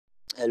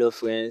Hello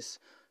friends.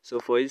 So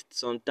for it,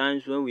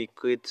 sometimes when we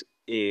create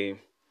a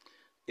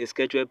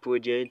Sketchware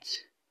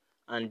project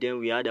and then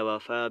we add our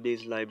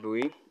Firebase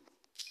library,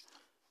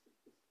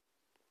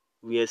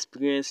 we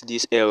experience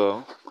this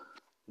error.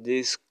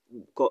 This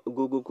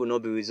Google could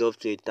not be resolved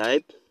to a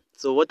type.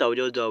 So what I will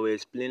just do, I will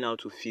explain how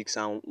to fix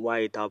and why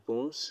it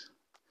happens.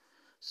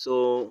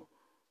 So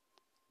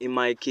in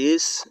my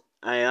case,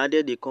 I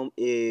added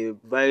a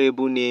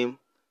variable name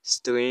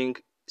string,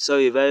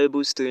 a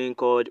variable string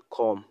called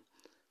com.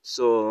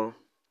 So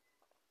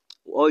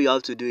all you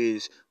have to do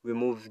is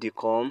remove the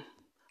com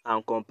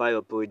and compile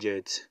your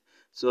project.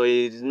 So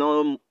it's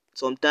not,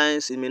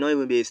 sometimes it may not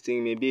even be a string,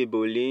 it may be a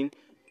boolean,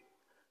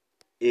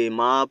 a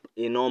map,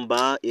 a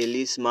number, a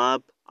list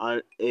map,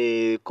 and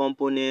a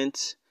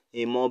component,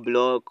 a more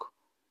block.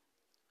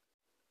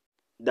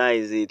 That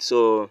is it.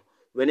 So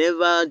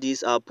whenever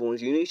this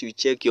happens, you need to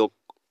check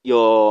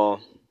your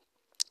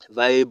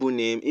variable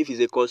name. If it's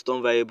a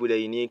custom variable that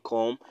you need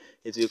com,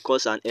 it will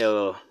cause an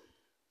error.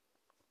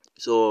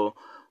 So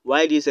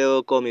why this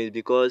error come is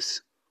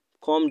because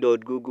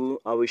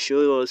com.google, I will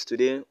show us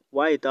today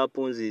why it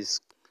happens is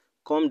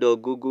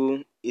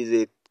com.google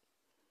is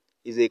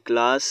a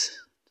class,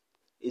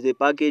 is a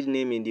package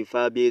name in the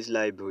Firebase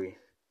library.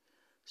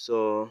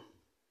 So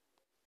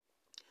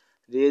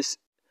this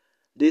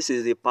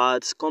is the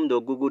path.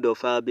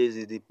 com.google.firebase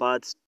is the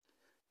path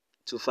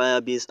to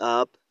Firebase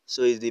app.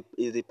 So is the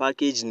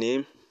package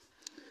name.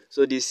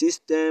 So the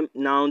system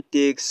now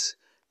takes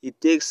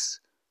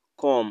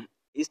com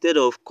instead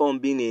of com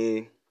being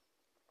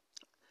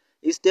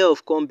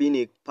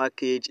a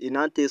package, it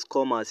now takes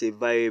com as a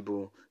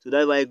variable. So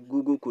that's why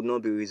Google could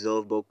not be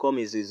resolved, but com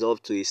is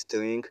resolved to a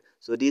string.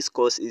 So this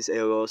causes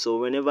error. So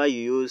whenever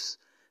you use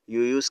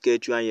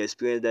Sketchware and you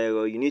experience that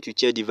error, you need to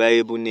check the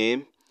variable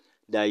name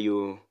that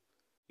you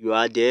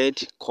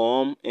added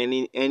com,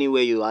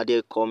 anywhere you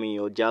added com in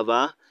your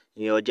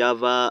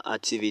Java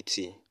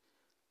activity.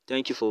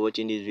 Thank you for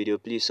watching this video.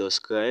 Please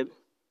subscribe.